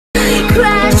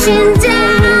crashing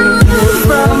down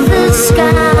from the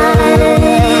sky.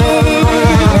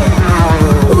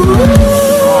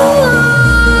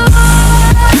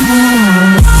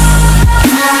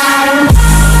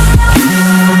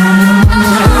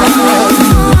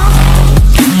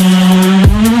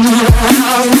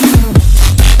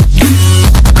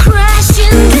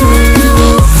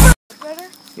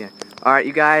 Yeah. All right,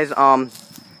 you guys.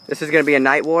 This is gonna be a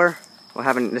night war.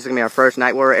 This is gonna be our first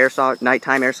night war airsoft,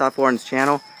 nighttime airsoft war on this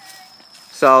channel.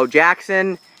 So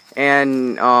Jackson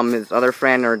and his other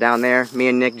friend are down there. Me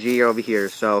and Nick G are over here.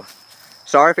 So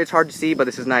sorry if it's hard to see, but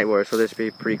this is night war, so this will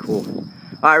be pretty cool.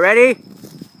 All right, ready?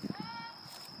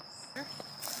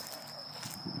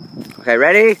 Okay,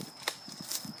 ready?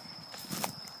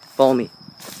 Follow me.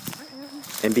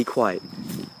 And be quiet.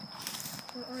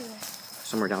 Where are they?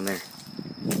 Somewhere down there.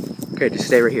 Okay, just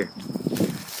stay right here.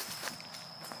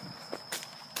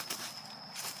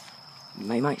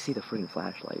 You might see the freaking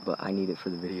flashlight, but I need it for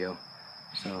the video.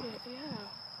 So, yeah.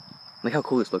 Look how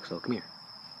cool this looks though. Come here.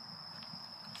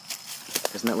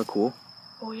 Doesn't that look cool?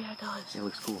 Oh yeah, it does. Yeah, it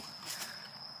looks cool.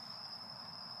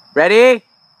 Ready?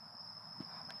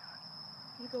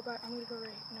 I'm gonna go back. I'm gonna go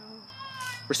right now.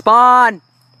 Respond!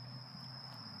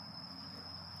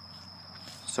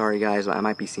 Sorry guys, I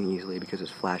might be seen easily because it's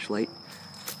flashlight,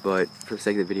 but for the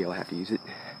sake of the video I have to use it.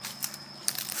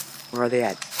 Where are they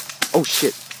at? Oh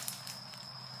shit!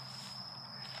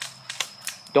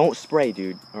 Don't spray,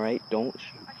 dude, alright? Don't.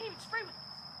 I can't even spray with.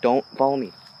 Don't follow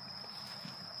me.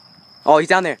 Oh, he's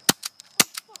down there.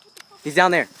 He's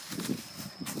down there.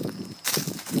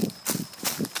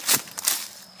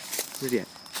 Where's he at?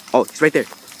 Oh, he's right there.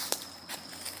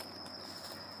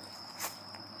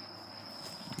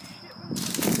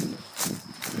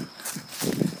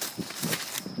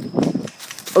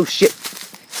 Oh shit.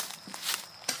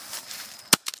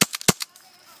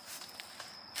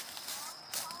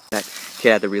 That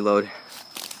kid had to reload.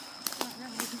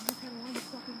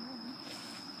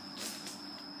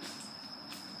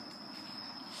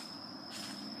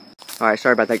 Alright,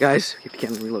 sorry about that guys. Keep the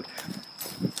camera reload.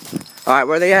 Alright,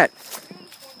 where are they at?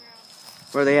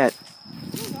 Where are they at?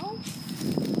 I don't know.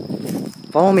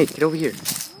 Follow me, get over here. No.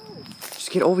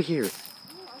 Just get over here. No,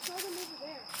 I saw them over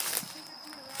there.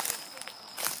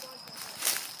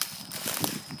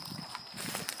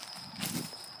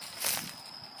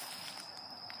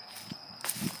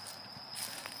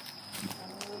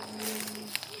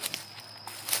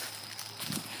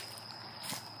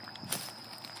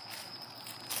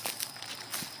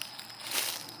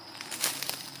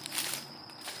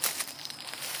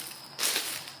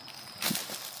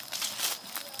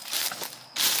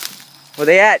 Where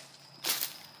they at?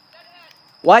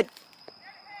 What?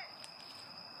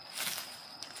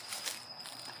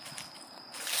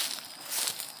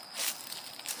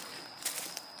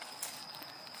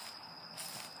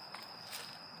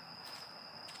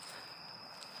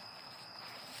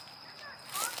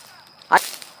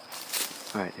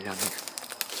 Alright, they're down here.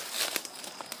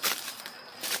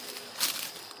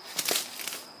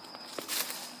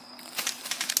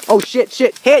 Oh shit,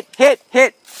 shit, hit!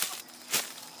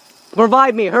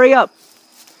 Revive me, hurry up!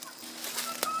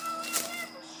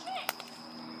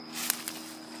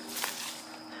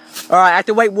 Alright, I have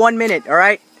to wait 1 minute,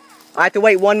 alright? I have to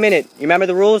wait 1 minute. You remember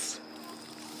the rules?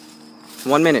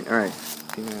 1 minute, alright.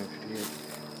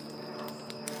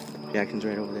 Jackson's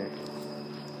right over there.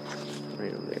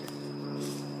 Right over there.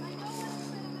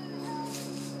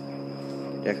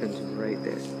 Jackson's right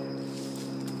there.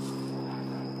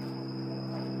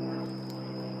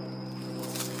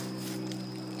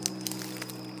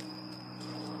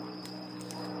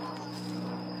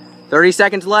 "30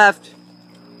 seconds left."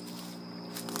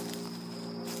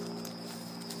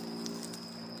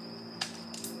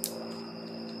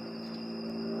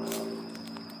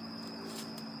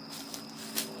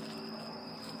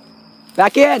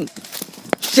 Back in!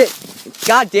 Shit!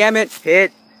 God damn it!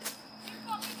 Hit!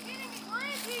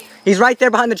 He's right there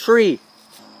behind the tree.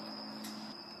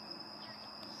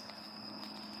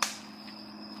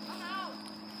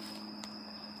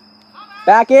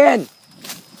 Back in!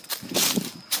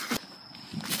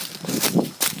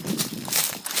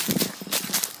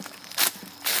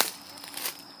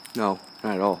 No,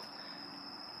 not at all.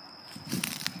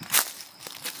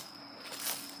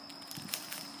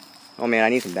 Oh man, I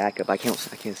need some backup. I can't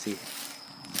see.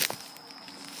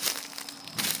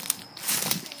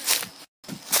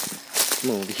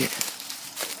 Come on over here.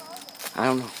 I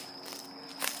don't know.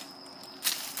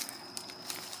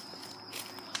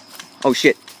 Oh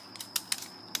shit.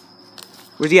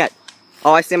 Where's he at?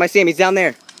 Oh, I see him. He's down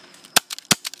there.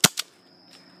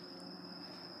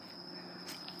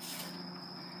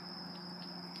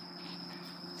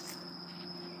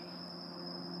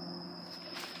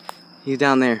 He's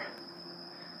down there.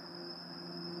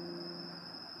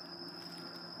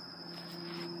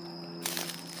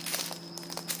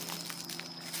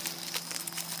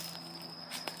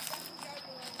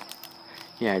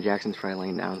 Yeah, Jackson's probably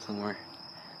laying down somewhere.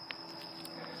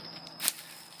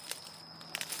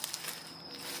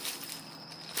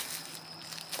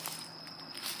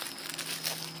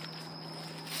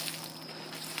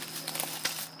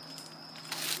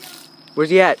 Where's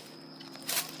he at?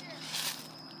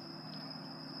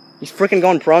 He's freaking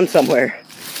going prone somewhere.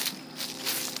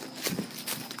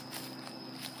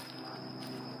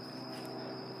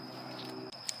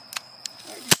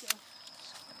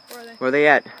 Where are they? Where are they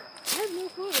at? I have no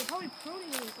clue. They're probably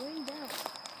proning and laying down.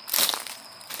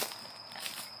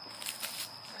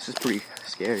 This is pretty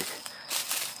scary.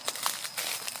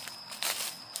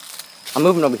 I'm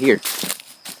moving over here.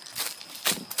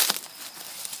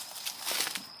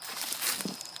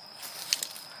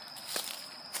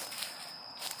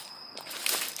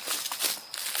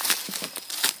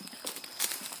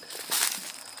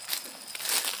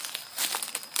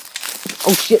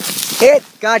 Oh shit! Hit!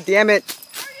 God damn it! Are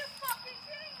you fucking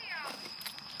kidding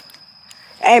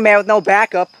me? Hey man, with no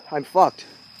backup, I'm fucked.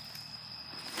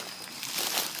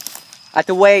 I have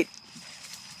to wait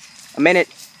a minute.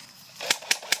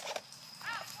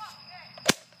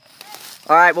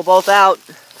 Alright, we're both out.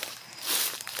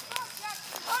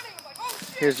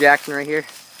 Here's Jackson right here.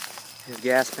 His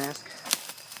gas mask.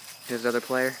 Here's the other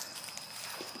player.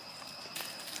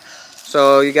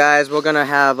 So you guys, we're gonna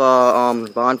have a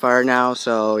bonfire now,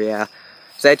 so yeah.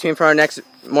 Stay tuned for our next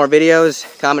more videos.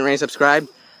 Comment, rate, subscribe.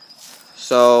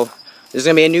 So there's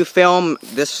gonna be a new film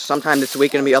sometime this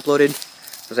week gonna be uploaded.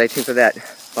 So stay tuned for that.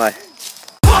 Bye.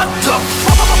 What the